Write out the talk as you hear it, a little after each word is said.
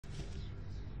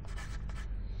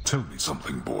Tell me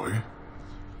something, boy.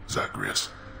 Zagreus.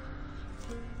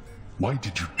 Why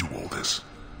did you do all this?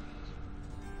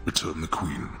 Return the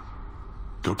Queen.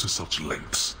 Go to such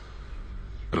lengths.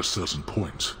 At a certain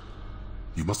point,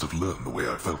 you must have learned the way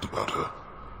I felt about her.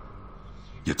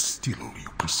 Yet still you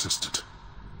persisted.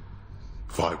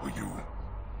 If I were you,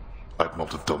 I'd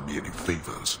not have done me any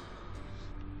favors.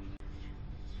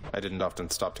 I didn't often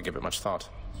stop to give it much thought.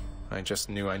 I just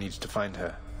knew I needed to find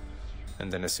her.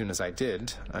 And then as soon as I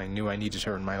did, I knew I needed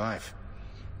her in my life.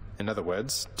 In other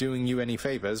words, doing you any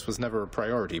favors was never a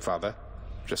priority, Father.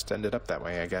 Just ended up that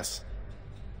way, I guess.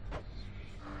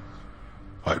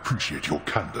 I appreciate your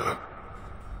candor.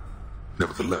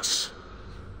 Nevertheless,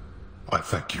 I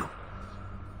thank you.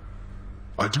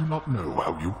 I do not know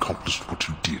how you accomplished what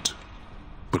you did,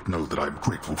 but know that I am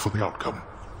grateful for the outcome,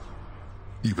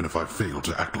 even if I fail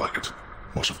to act like it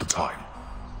much of the time.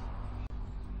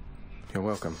 You're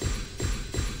welcome.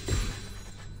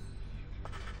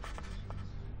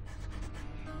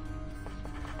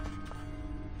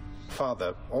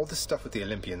 Father, all this stuff with the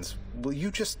Olympians, will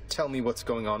you just tell me what's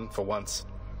going on for once?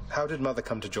 How did Mother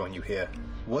come to join you here?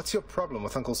 What's your problem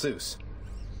with Uncle Zeus?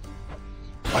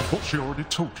 I thought she already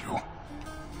told you.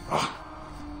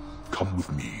 Come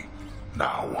with me,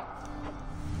 now.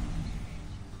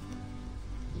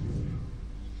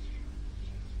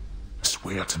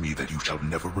 Swear to me that you shall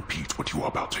never repeat what you are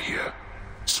about to hear.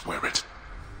 Swear it.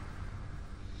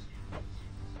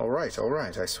 All right,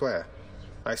 I swear.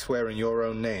 I swear in your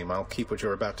own name I'll keep what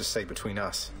you're about to say between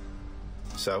us.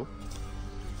 So?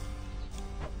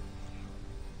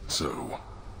 So,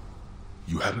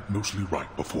 you had it mostly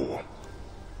right before.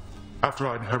 After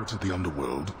I inherited the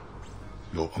underworld,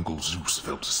 your Uncle Zeus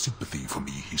felt sympathy for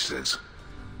me, he says.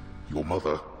 Your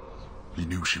mother, he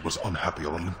knew she was unhappy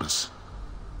on Olympus,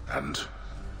 and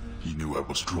he knew I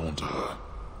was drawn to her.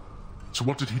 So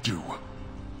what did he do?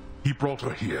 He brought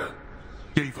her here,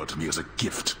 gave her to me as a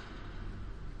gift.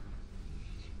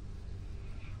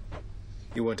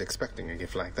 You weren't expecting a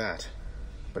gift like that.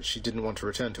 But she didn't want to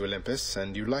return to Olympus,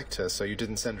 and you liked her, so you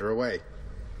didn't send her away.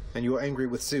 And you were angry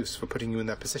with Zeus for putting you in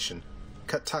that position.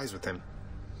 Cut ties with him.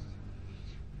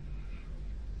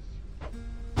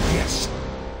 Yes.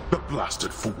 The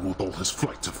blasted fool with all his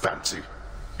flights of fancy.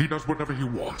 He does whatever he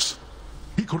wants.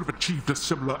 He could have achieved a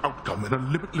similar outcome in a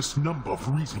limitless number of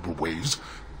reasonable ways,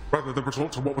 rather than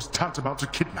resort to what was tantamount to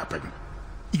kidnapping,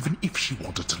 even if she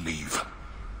wanted to leave.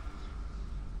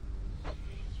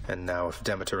 And now if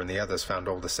Demeter and the others found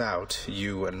all this out,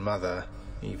 you and Mother,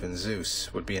 even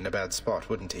Zeus, would be in a bad spot,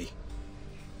 wouldn't he?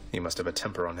 He must have a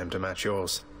temper on him to match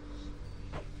yours.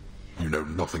 You know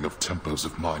nothing of tempers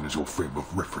if mine is your frame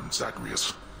of reference,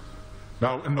 Zagreus.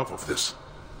 Now enough of this.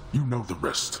 You know the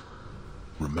rest.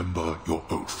 Remember your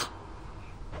oath.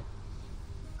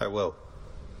 I will.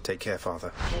 Take care,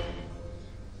 Father.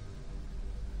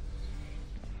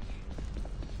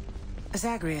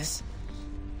 Zagreus,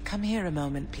 come here a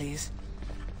moment, please.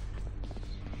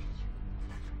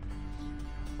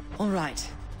 All right.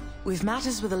 We've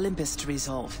matters with Olympus to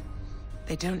resolve.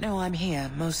 They don't know I'm here,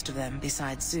 most of them,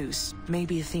 besides Zeus,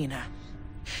 maybe Athena.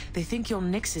 They think you're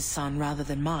Nyx's son rather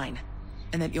than mine,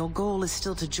 and that your goal is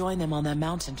still to join them on their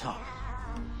mountaintop.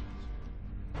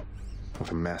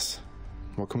 What a mess.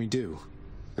 What can we do?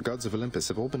 The gods of Olympus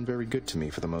have all been very good to me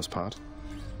for the most part.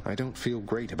 I don't feel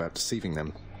great about deceiving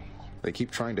them. They keep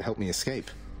trying to help me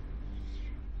escape.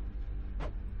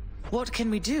 What can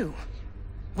we do?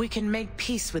 We can make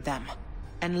peace with them,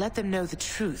 and let them know the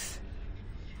truth.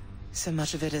 So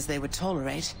much of it as they would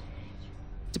tolerate.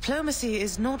 Diplomacy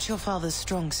is not your father's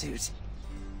strong suit,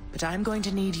 but I'm going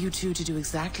to need you two to do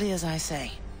exactly as I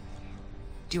say.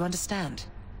 Do you understand?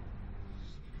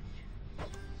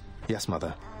 Yes,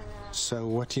 Mother. So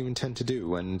what do you intend to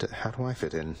do, and how do I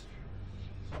fit in?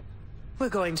 We're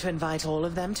going to invite all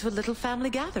of them to a little family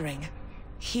gathering.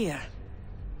 Here.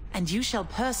 And you shall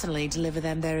personally deliver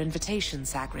them their invitation,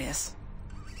 Zagreus.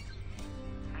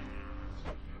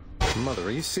 Mother,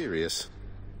 are you serious?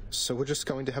 So we're just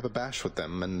going to have a bash with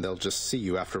them, and they'll just see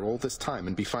you after all this time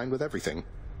and be fine with everything?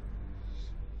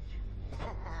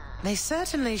 They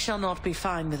certainly shall not be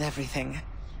fine with everything.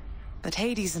 But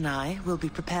Hades and I will be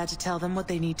prepared to tell them what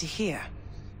they need to hear.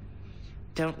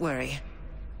 Don't worry.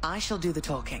 I shall do the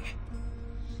talking.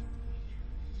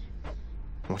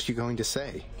 What are you going to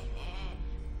say?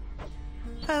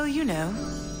 Oh, you know.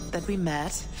 That we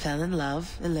met, fell in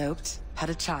love, eloped,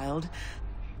 had a child.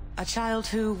 A child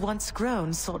who, once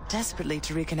grown, sought desperately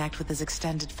to reconnect with his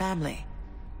extended family.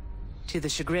 To the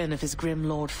chagrin of his grim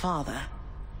lord father.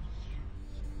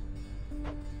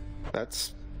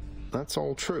 That's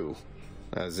all true.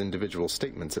 As individual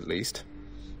statements, at least.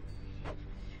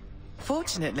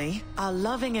 Fortunately, our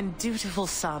loving and dutiful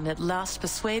son at last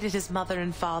persuaded his mother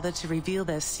and father to reveal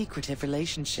their secretive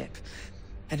relationship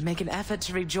and make an effort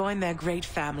to rejoin their great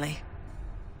family.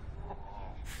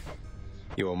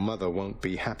 Your mother won't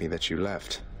be happy that you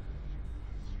left.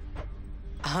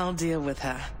 I'll deal with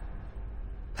her.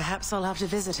 Perhaps I'll have to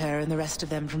visit her and the rest of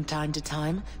them from time to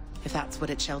time, if that's what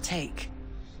it shall take.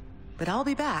 But I'll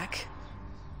be back.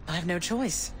 I have no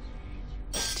choice.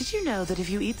 Did you know that if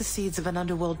you eat the seeds of an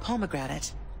underworld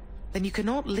pomegranate, then you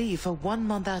cannot leave for 1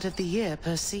 month out of the year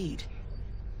per seed?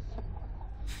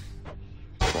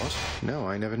 What? No,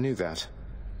 I never knew that.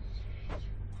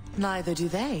 Neither do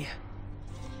they.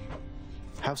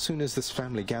 How soon is this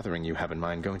family gathering you have in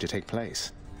mind going to take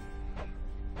place?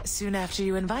 Soon after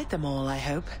you invite them all, I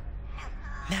hope.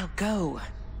 Now go.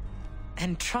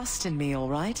 And trust in me, all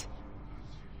right?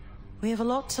 We have a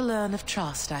lot to learn of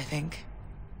trust, I think.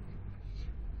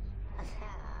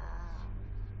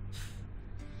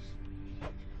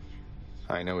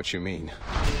 I know what you mean.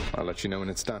 I'll let you know when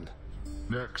it's done.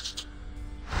 Next.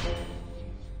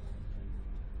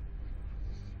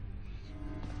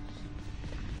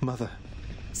 Mother.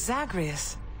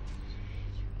 Zagreus.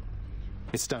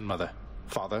 It's done, Mother.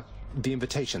 Father, the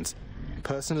invitations.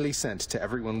 Personally sent to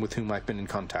everyone with whom I've been in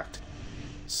contact.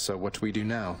 So what do we do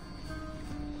now?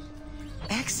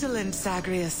 Excellent,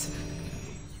 Zagreus.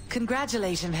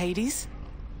 Congratulate him, Hades.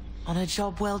 On a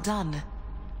job well done.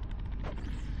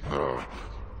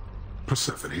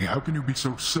 Persephone, how can you be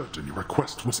so certain your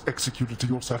request was executed to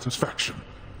your satisfaction?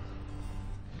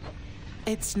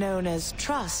 It's known as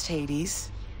trust, Hades.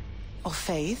 Or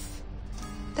faith.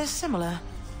 They're similar.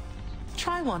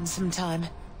 Try one sometime.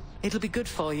 It'll be good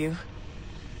for you.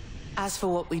 As for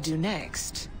what we do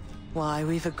next, why,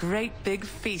 we've a great big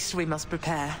feast we must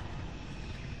prepare.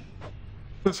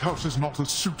 This house is not a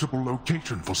suitable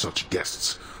location for such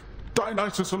guests.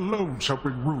 Dionysus alone shall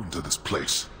bring ruin to this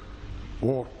place.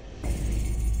 Or...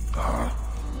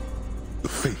 the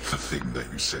faith thing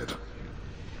that you said.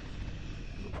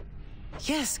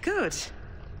 Yes, good.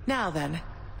 Now then,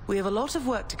 we have a lot of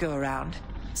work to go around.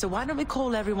 So why don't we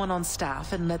call everyone on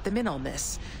staff and let them in on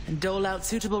this, and dole out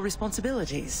suitable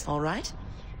responsibilities, all right?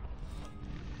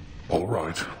 All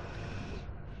right.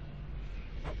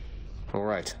 All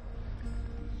right.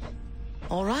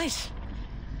 All right.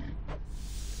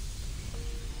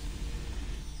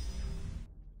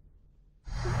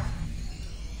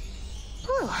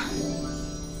 Whew.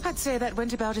 I'd say that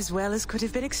went about as well as could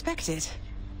have been expected.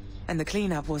 And the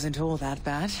cleanup wasn't all that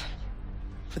bad.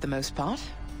 For the most part.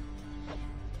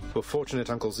 We're fortunate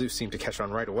Uncle Zeus seemed to catch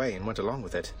on right away and went along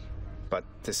with it. But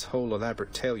this whole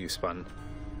elaborate tale you spun...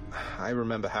 I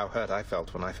remember how hurt I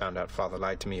felt when I found out Father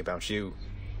lied to me about you.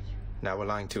 Now we're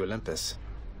lying to Olympus.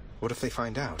 What if they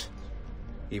find out?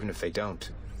 Even if they don't,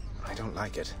 I don't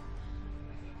like it.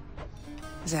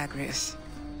 Zagreus,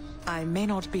 I may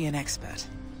not be an expert,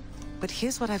 but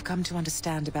here's what I've come to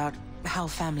understand about how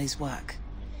families work.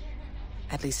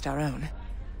 At least our own.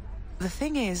 The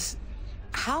thing is,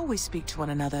 how we speak to one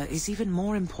another is even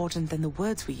more important than the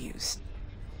words we use.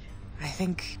 I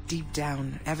think, deep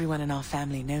down, everyone in our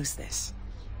family knows this.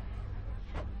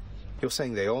 You're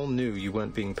saying they all knew you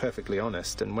weren't being perfectly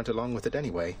honest and went along with it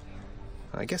anyway.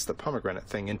 I guess the pomegranate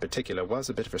thing in particular was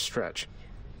a bit of a stretch.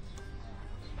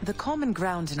 The common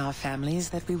ground in our family is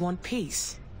that we want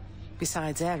peace.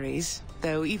 Besides Ares,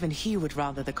 though even he would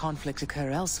rather the conflict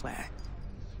occur elsewhere.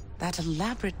 That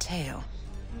elaborate tale,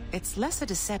 it's less a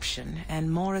deception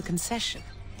and more a concession.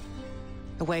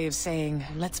 A way of saying,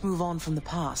 let's move on from the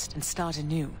past and start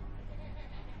anew.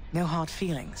 No hard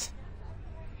feelings.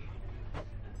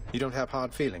 You don't have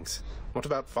hard feelings? What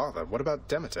about Father? What about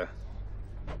Demeter?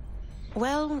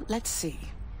 Well, let's see.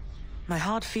 My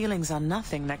hard feelings are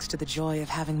nothing next to the joy of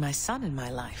having my son in my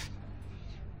life.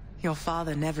 Your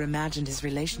father never imagined his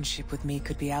relationship with me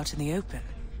could be out in the open.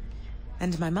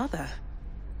 And my mother,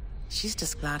 she's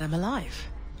just glad I'm alive.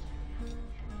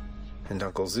 And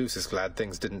Uncle Zeus is glad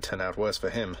things didn't turn out worse for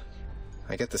him.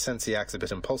 I get the sense he acts a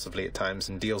bit impulsively at times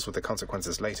and deals with the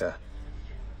consequences later.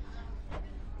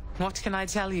 What can I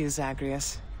tell you,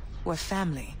 Zagreus? We're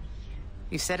family.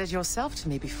 You said it yourself to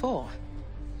me before.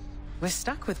 We're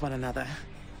stuck with one another.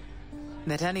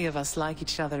 That any of us like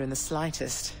each other in the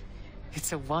slightest.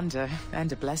 It's a wonder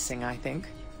and a blessing, I think.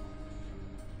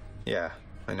 Yeah,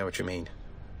 I know what you mean.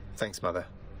 Thanks, Mother.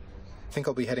 Think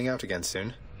I'll be heading out again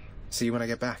soon. See you when I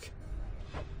get back.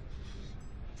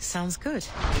 Sounds good.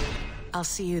 I'll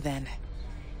see you then.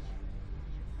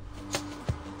 To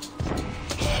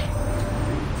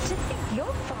think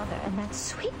your father and that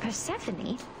sweet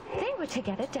Persephone, they were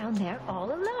together down there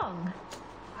all along.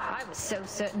 I was so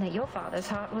certain that your father's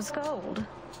heart was gold.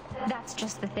 That's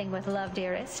just the thing with love,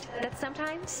 dearest, that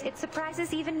sometimes it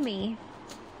surprises even me.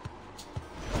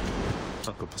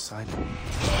 Uncle Poseidon.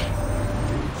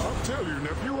 I'll tell you,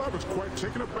 nephew, I was quite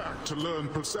taken aback to learn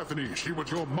Persephone. She was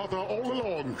your mother all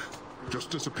along. Just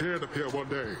disappeared up here one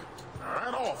day.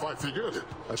 Ran off, I figured,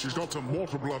 as she's got some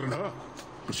mortal blood in her.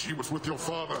 But she was with your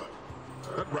father.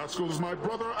 That rascal is my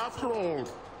brother after all.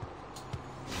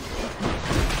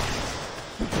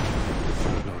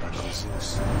 Lord Uncle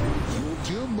Zeus. Your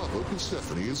dear mother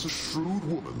Persephone is a shrewd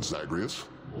woman, Zagreus.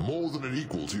 More than an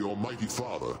equal to your mighty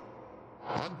father.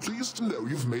 I'm pleased to know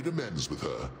you've made amends with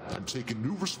her and taken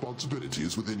new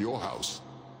responsibilities within your house.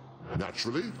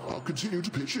 Naturally, I'll continue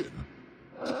to pitch in.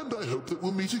 And I hope that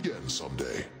we'll meet again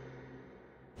someday.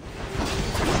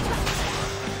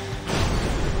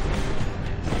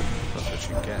 Not that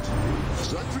you get.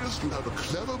 Zagreus, you have a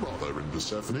clever mother in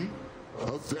Persephone.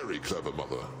 A very clever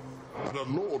mother. And a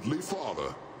lordly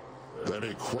father. They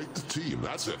make quite the team,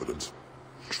 that's evident.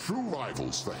 True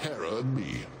rivals for Hera and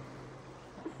me.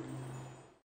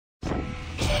 My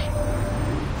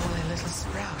little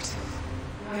sprout.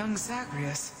 Young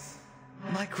Zagreus.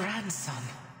 My grandson.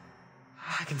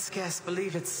 I can scarce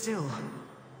believe it still.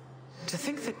 To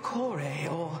think that Kore,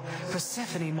 or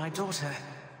Persephone, my daughter,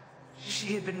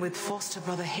 she had been with foster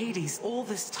brother Hades all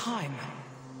this time.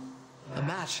 A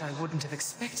match I wouldn't have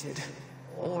expected,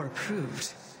 or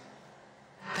approved.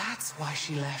 That's why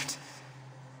she left.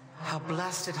 How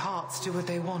blasted hearts do what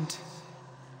they want.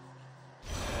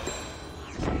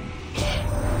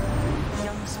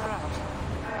 Young Sprout,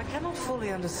 I cannot fully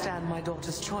understand my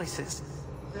daughter's choices,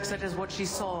 such as what she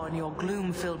saw in your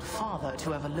gloom-filled father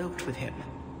to have eloped with him.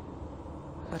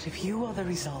 But if you are the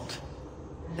result,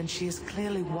 then she is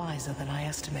clearly wiser than I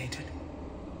estimated.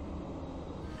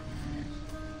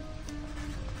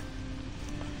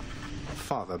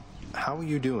 Father, how are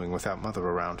you doing without Mother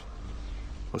around?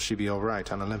 Will she be all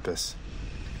right on Olympus?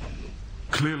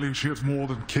 Clearly, she is more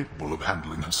than capable of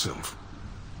handling herself.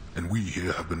 And we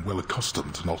here have been well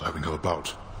accustomed to not having her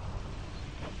about.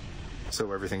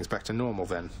 So everything's back to normal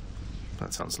then?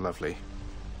 That sounds lovely.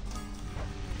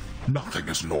 Nothing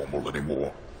is normal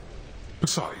anymore.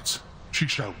 Besides, she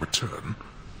shall return.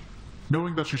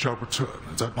 Knowing that she shall return,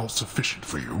 is that not sufficient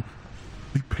for you?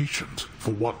 Be patient,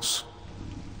 for once.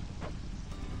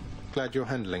 Glad you're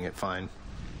handling it fine.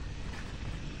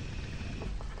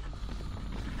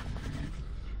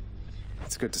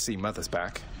 It's good to see Mother's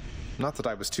back. Not that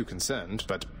I was too concerned,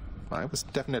 but I was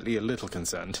definitely a little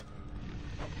concerned.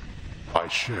 I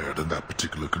shared in that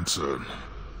particular concern.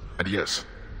 And yes,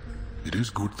 it is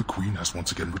good the Queen has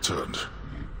once again returned.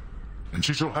 And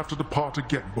she shall have to depart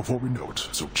again before we know it,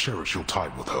 so cherish your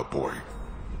time with her, boy.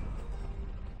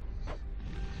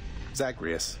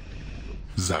 Zagreus.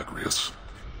 Zagreus.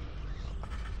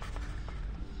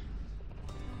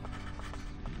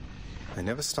 I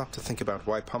never stopped to think about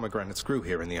why pomegranates grew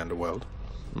here in the underworld.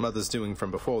 Mother's doing from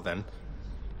before then.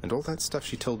 And all that stuff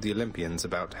she told the Olympians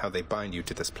about how they bind you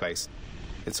to this place.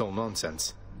 It's all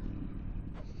nonsense.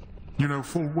 You know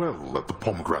full well that the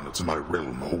pomegranates in my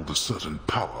realm hold a certain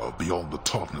power beyond the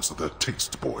tartness of their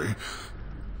taste, boy.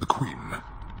 The Queen,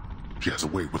 she has a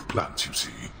way with plants, you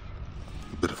see.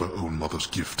 A bit of her own mother's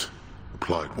gift,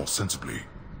 applied more sensibly.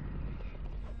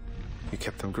 You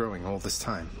kept them growing all this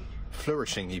time,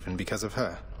 flourishing even because of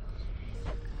her.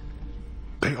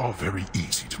 They are very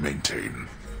easy to maintain.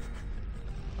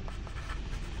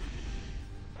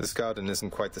 This garden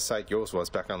isn't quite the sight yours was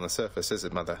back on the surface, is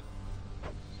it, Mother?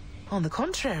 On the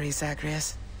contrary,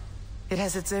 Zagreus. It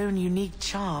has its own unique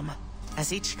charm,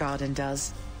 as each garden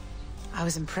does. I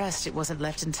was impressed it wasn't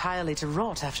left entirely to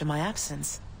rot after my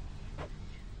absence.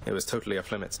 It was totally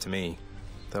off limits to me,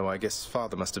 though I guess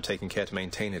Father must have taken care to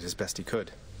maintain it as best he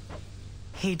could.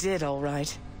 He did, all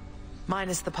right.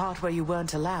 Minus the part where you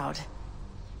weren't allowed.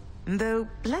 Though,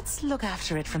 let's look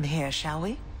after it from here, shall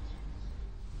we?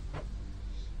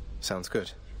 Sounds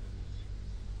good.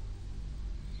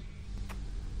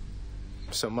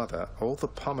 So, Mother, all the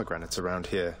pomegranates around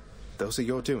here, those are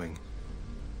your doing?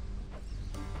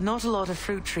 Not a lot of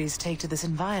fruit trees take to this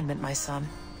environment, my son.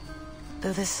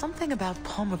 Though there's something about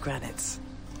pomegranates.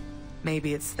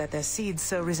 Maybe it's that their seeds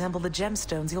so resemble the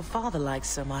gemstones your father likes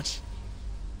so much.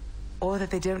 Or that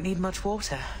they don't need much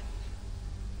water.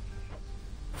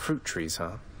 Fruit trees,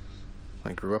 huh?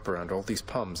 I grew up around all these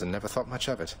poms and never thought much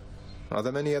of it. Are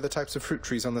there many other types of fruit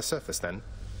trees on the surface, then?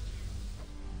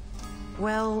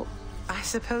 Well, I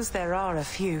suppose there are a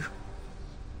few.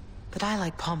 But I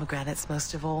like pomegranates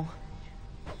most of all.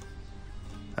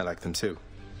 I like them too.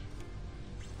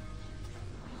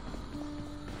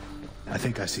 I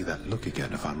think I see that look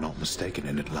again, if I'm not mistaken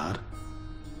in it, lad.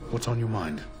 What's on your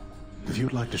mind? If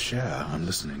you'd like to share, I'm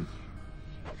listening.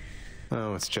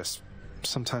 Oh, it's just...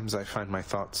 sometimes I find my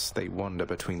thoughts, they wander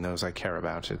between those I care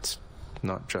about. It's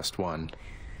not just one.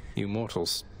 You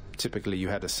mortals, typically you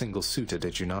had a single suitor,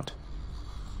 did you not?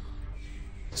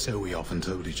 So we often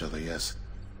told each other, yes.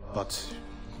 But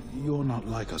you're not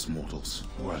like us mortals,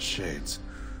 or us shades.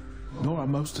 Nor are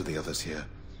most of the others here.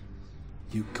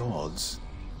 You gods...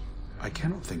 I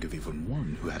cannot think of even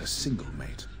one who had a single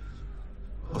mate.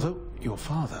 Although, your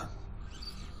father...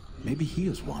 maybe he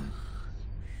is one.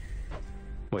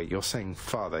 Wait, you're saying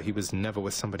father? He was never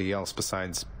with somebody else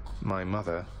besides my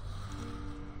mother?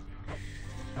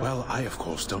 Well, I of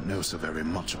course don't know so very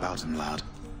much about him, lad.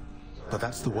 But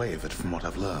that's the way of it from what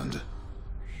I've learned.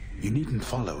 You needn't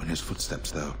follow in his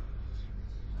footsteps, though.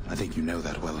 I think you know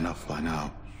that well enough by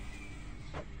now.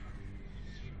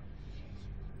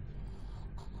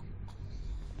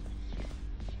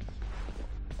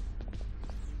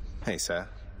 Hey, sir.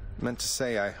 Meant to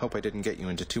say I hope I didn't get you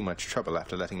into too much trouble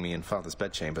after letting me in Father's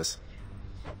bedchambers.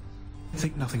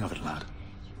 Think nothing of it, lad.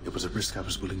 It was a risk I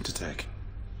was willing to take.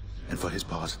 And for his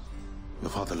part,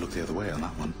 your father looked the other way on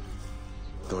that one.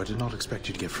 Though I did not expect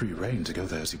you to get free rein to go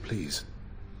there as you please.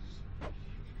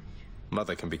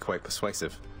 Mother can be quite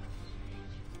persuasive.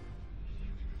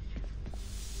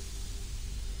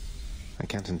 I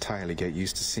can't entirely get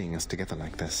used to seeing us together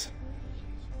like this.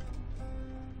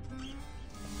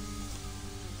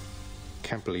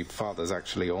 Can't believe Father's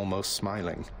actually almost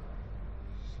smiling.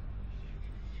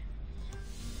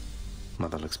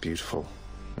 Mother looks beautiful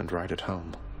and right at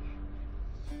home.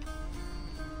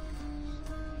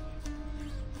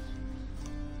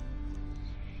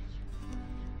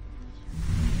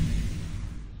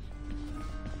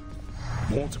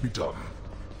 More to be done.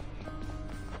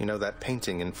 You know, that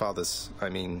painting in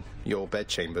your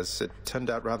bedchambers, it turned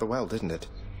out rather well, didn't it?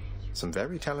 Some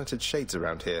very talented shades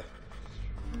around here.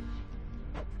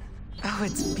 Oh,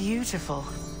 it's beautiful.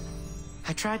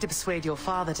 I tried to persuade your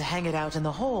father to hang it out in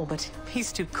the hall, but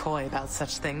he's too coy about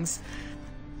such things.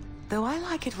 Though I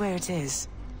like it where it is.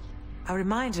 A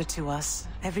reminder to us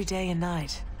every day and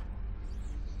night.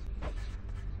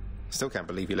 Still can't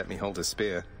believe you let me hold his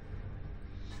spear.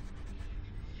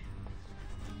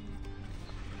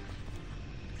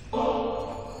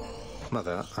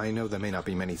 Mother, I know there may not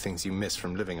be many things you miss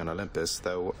from living on Olympus,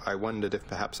 though I wondered if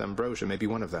perhaps Ambrosia may be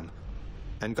one of them.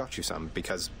 And got you some,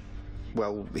 because,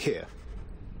 well, here.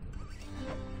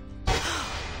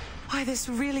 Why, this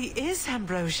really is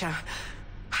Ambrosia.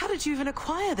 How did you even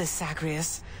acquire this,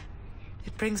 Zagreus?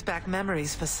 It brings back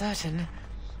memories for certain,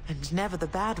 and never the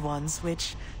bad ones,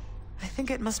 which I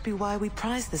think it must be why we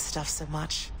prize this stuff so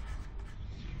much.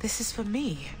 This is for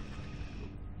me.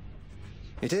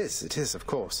 It is, of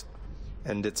course.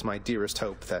 And it's my dearest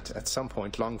hope that at some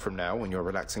point long from now, when you're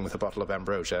relaxing with a bottle of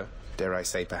Ambrosia, dare I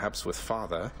say perhaps with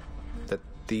Father, that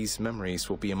these memories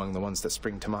will be among the ones that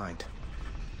spring to mind.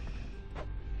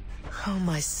 Oh,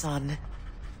 my son.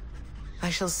 I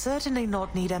shall certainly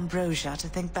not need Ambrosia to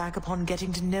think back upon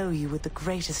getting to know you with the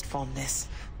greatest fondness.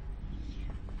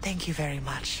 Thank you very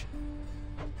much.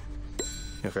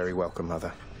 You're very welcome,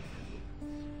 Mother.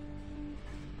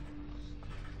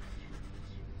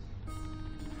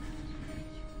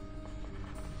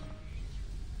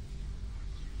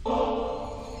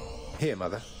 Here,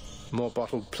 Mother. More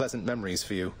bottled pleasant memories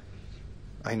for you.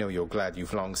 I know you're glad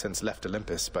you've long since left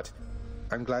Olympus, but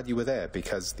I'm glad you were there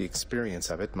because the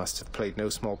experience of it must have played no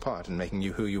small part in making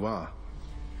you who you are.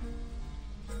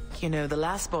 You know, the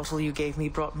last bottle you gave me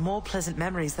brought more pleasant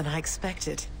memories than I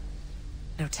expected.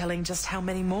 No telling just how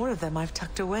many more of them I've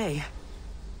tucked away.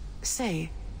 Say,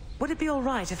 would it be all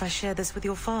right if I share this with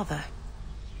your father?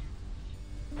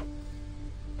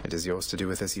 It is yours to do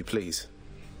with as you please.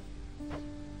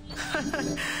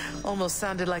 Almost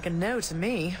sounded like a no to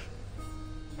me.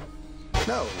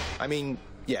 No,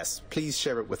 yes, please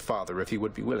share it with Father if he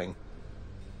would be willing.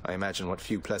 I imagine what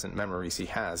few pleasant memories he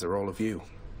has are all of you.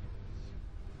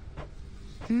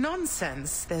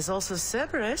 Nonsense. There's also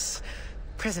Cerberus.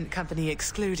 Present company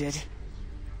excluded.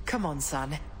 Come on,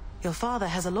 son. Your father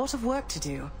has a lot of work to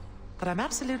do, but I'm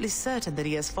absolutely certain that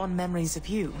he has fond memories of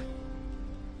you.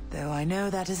 Though I know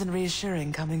that isn't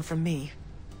reassuring coming from me.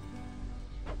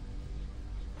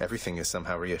 Everything is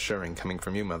somehow reassuring coming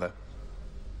from you, Mother.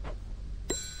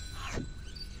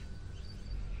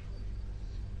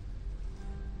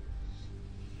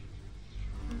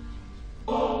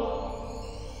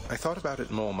 I thought about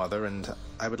it more, Mother, and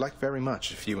I would like very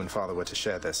much if you and Father were to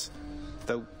share this.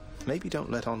 Though, maybe don't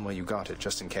let on where you got it,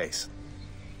 just in case.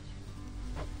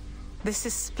 This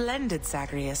is splendid,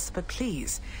 Zagreus, but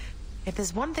please, If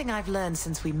there's one thing I've learned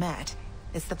since we met,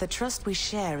 it's that the trust we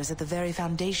share is at the very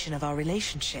foundation of our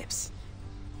relationships.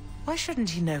 Why shouldn't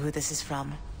he know who this is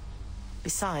from?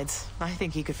 Besides, I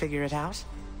think he could figure it out.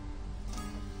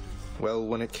 Well,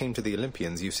 when it came to the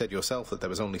Olympians, you said yourself that there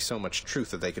was only so much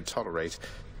truth that they could tolerate.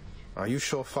 Are you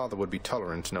sure Father would be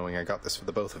tolerant knowing I got this for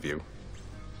the both of you?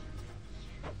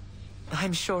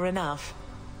 I'm sure enough.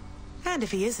 And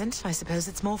if he isn't, I suppose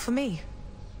it's more for me.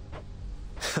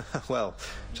 Well,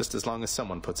 just as long as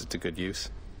someone puts it to good use.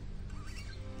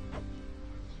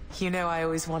 You know I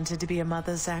always wanted to be a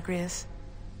mother, Zagreus.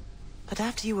 But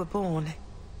after you were born,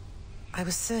 I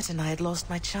was certain I had lost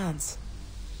my chance.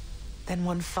 Then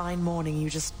one fine morning you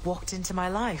just walked into my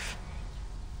life.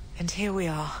 And here we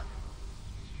are.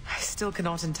 I still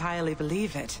cannot entirely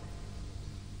believe it.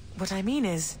 What I mean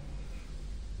is,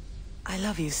 I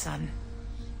love you, son.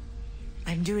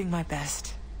 I'm doing my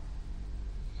best.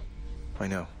 I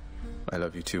know. I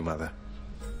love you too, Mother.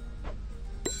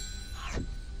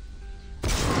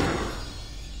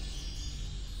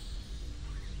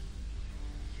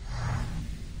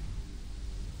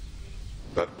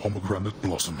 That pomegranate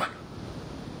blossom.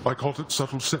 I caught its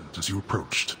subtle scent as you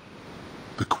approached.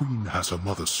 The Queen has her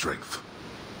mother's strength,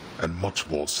 and much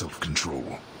more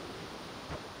self-control.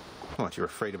 What, you're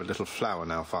afraid of a little flower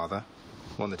now, Father?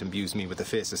 One that imbues me with the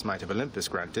fiercest might of Olympus,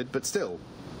 granted, but still,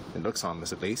 it looks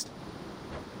harmless at least.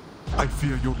 I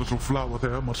fear your little flower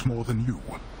there much more than you.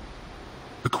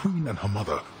 The Queen and her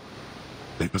mother,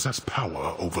 they possess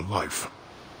power over life,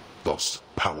 thus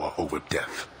power over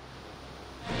death.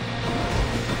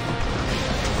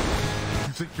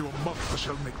 You think your mother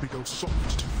shall make me go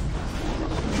soft to you?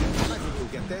 I think we'll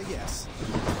get there, yes.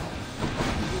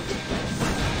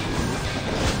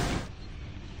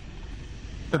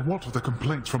 And what of the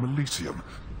complaints from Elysium?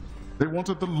 They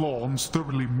wanted the lawns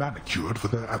thoroughly manicured for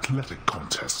their athletic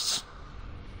contests.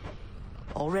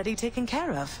 Already taken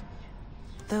care of.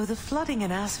 Though the flooding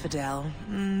in Asphodel,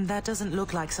 that doesn't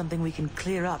look like something we can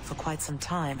clear up for quite some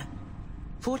time.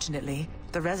 Fortunately,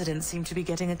 the residents seem to be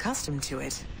getting accustomed to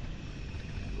it.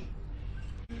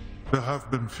 There have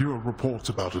been fewer reports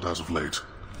about it as of late.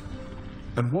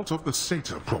 And what of the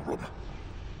satyr problem?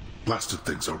 Blasted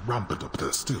things are rampant up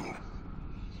there still.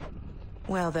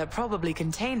 Well, they're probably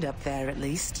contained up there, at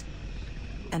least.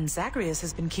 And Zagreus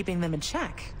has been keeping them in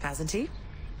check, hasn't he?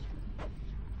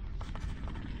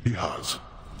 He has.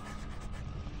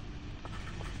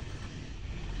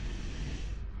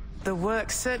 The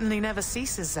work certainly never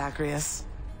ceases, Zagreus.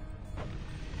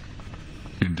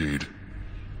 Indeed.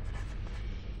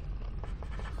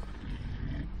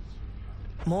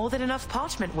 More than enough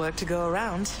parchment work to go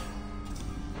around.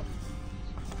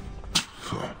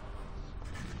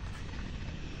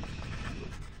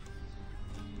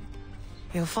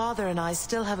 Your father and I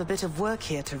still have a bit of work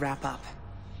here to wrap up.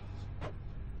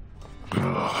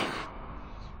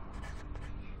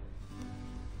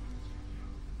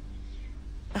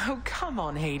 Oh, come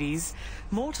on, Hades.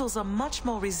 Mortals are much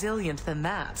more resilient than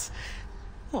that.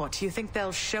 What, do you think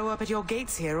they'll show up at your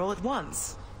gates here all at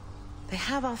once? They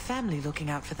have our family looking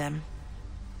out for them.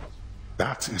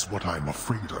 That is what I'm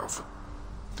afraid of.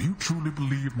 Do you truly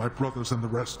believe my brothers and the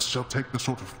rest shall take the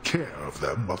sort of care of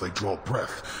them while they draw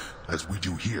breath, as we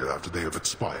do here after they have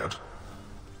expired?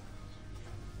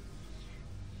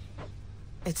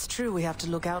 It's true we have to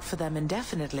look out for them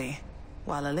indefinitely,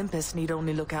 while Olympus need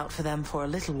only look out for them for a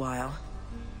little while.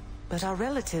 But our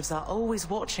relatives are always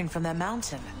watching from their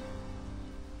mountain.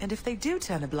 And if they do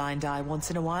turn a blind eye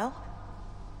once in a while,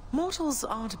 mortals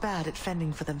aren't bad at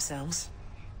fending for themselves.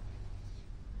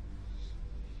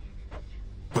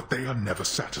 But they are never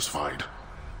satisfied,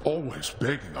 always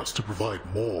begging us to provide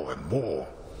more and more.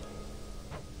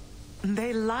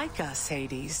 They like us,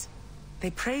 Hades.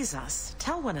 They praise us,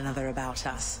 tell one another about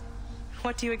us.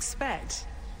 What do you expect?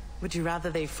 Would you rather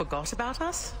they forgot about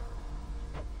us?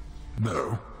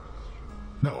 No.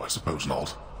 No, I suppose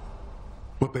not.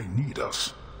 But they need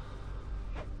us.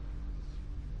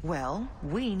 Well,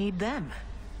 we need them.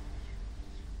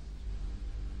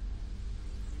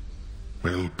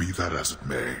 Well, be that as it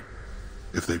may.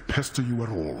 If they pester you at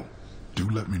all, do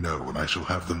let me know and I shall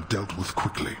have them dealt with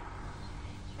quickly.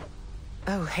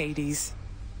 Oh, Hades.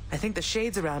 I think the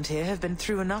shades around here have been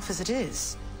through enough as it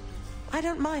is. I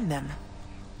don't mind them.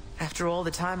 After all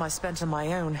the time I spent on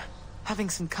my own,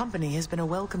 having some company has been a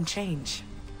welcome change.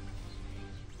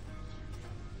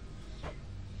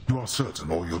 You are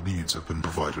certain all your needs have been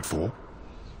provided for?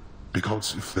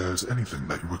 Because if there's anything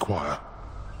that you require...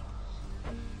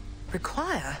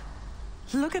 Require?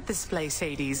 Look at this place,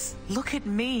 Hades. Look at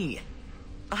me.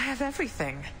 I have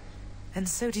everything. And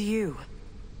so do you.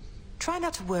 Try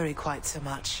not to worry quite so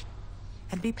much.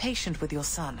 And be patient with your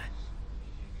son.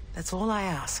 That's all I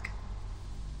ask.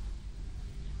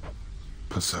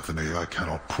 Persephone, I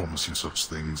cannot promise you such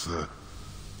things. They're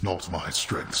not my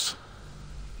strengths.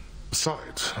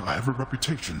 Besides, I have a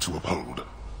reputation to uphold.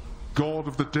 God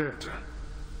of the dead.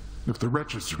 If the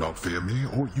wretches do not fear me,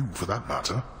 or you for that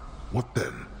matter, what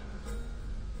then?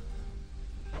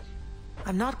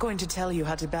 I'm not going to tell you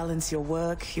how to balance your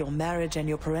work, your marriage, and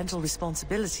your parental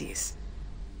responsibilities.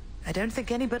 I don't think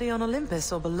anybody on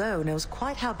Olympus or below knows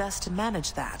quite how best to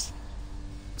manage that.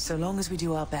 So long as we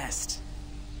do our best.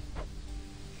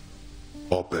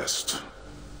 Our best.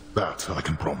 That I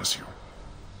can promise you.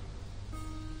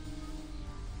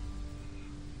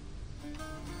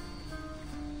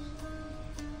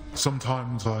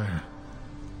 Sometimes I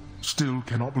still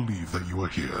cannot believe that you are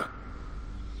here,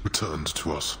 returned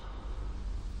to us.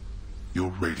 Your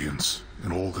radiance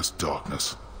in all this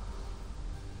darkness.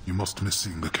 You must miss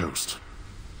seeing the coast.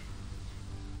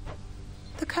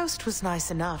 The coast was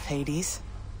nice enough, Hades.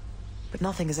 But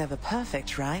nothing is ever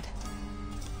perfect, right?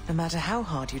 No matter how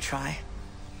hard you try.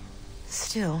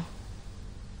 Still,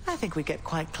 I think we get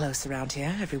quite close around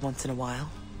here every once in a while.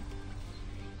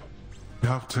 You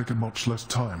have taken much less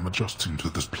time adjusting to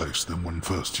this place than when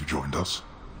first you joined us.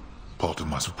 Pardon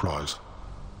my surprise.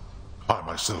 I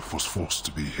myself was forced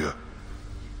to be here.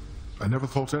 I never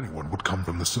thought anyone would come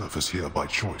from the surface here by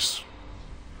choice.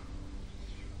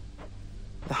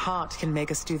 The heart can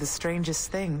make us do the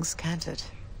strangest things, can't it?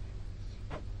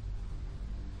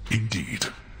 Indeed.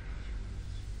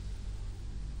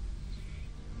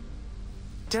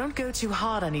 Don't go too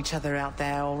hard on each other out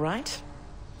there, all right?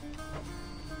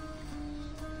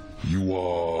 You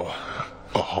are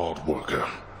a hard worker.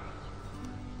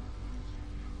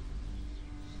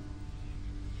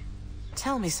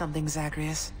 Tell me something,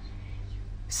 Zagreus.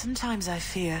 Sometimes I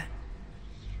fear...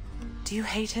 Do you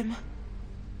hate him?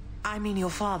 I mean your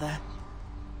father.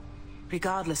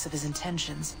 Regardless of his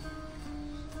intentions.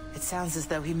 It sounds as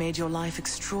though he made your life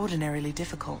extraordinarily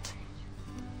difficult.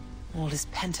 All his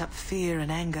pent-up fear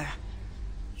and anger.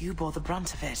 You bore the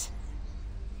brunt of it.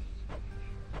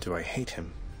 Do I hate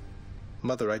him?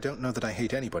 Mother, I don't know that I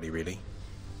hate anybody, really.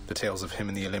 The tales of him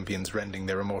and the Olympians rending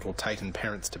their immortal Titan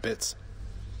parents to bits.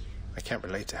 I can't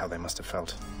relate to how they must have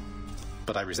felt.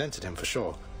 But I resented him for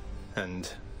sure.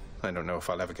 And I don't know if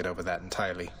I'll ever get over that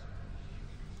entirely.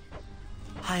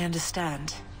 I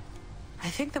understand. I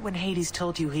think that when Hades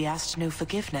told you he asked no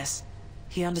forgiveness,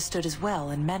 he understood as well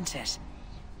and meant it.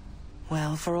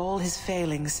 Well, for all his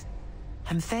failings,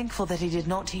 I'm thankful that he did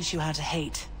not teach you how to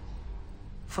hate.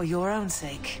 For your own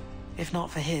sake, if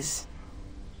not for his.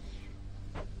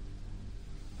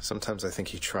 Sometimes I think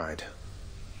he tried.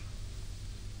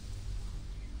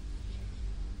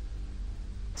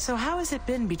 So how has it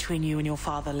been between you and your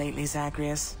father lately,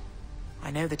 Zagreus? I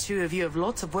know the two of you have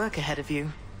lots of work ahead of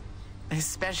you.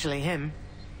 Especially him.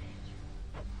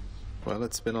 Well,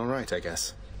 it's been all right, I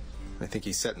guess. I think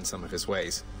he's set in some of his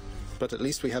ways. But at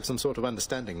least we have some sort of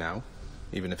understanding now,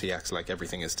 even if he acts like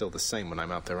everything is still the same when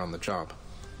I'm out there on the job.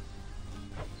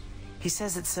 He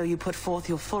says it's so you put forth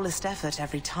your fullest effort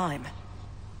every time.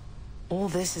 All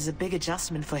this is a big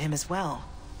adjustment for him as well.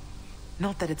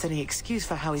 Not that it's any excuse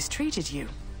for how he's treated you.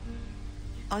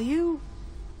 Are you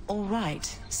all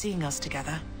right seeing us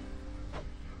together?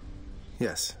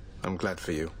 Yes, I'm glad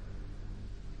for you.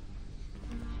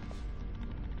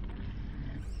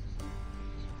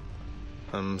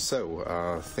 So,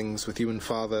 are things with you and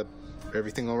Father,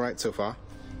 everything all right so far?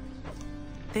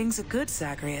 Things are good,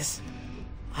 Zagreus.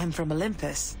 I'm from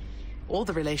Olympus. All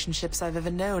the relationships I've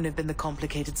ever known have been the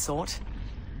complicated sort.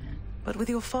 But with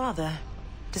your father,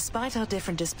 despite our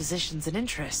different dispositions and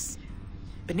interests,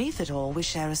 beneath it all we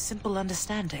share a simple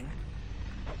understanding.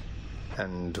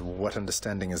 And what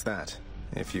understanding is that,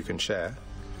 if you can share?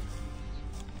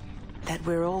 That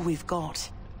we're all we've got.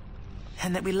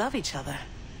 And that we love each other.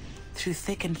 Through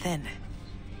thick and thin.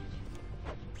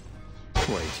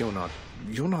 Wait,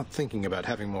 you're not thinking about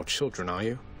having more children, are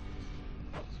you?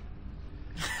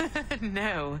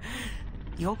 No.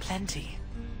 You're plenty.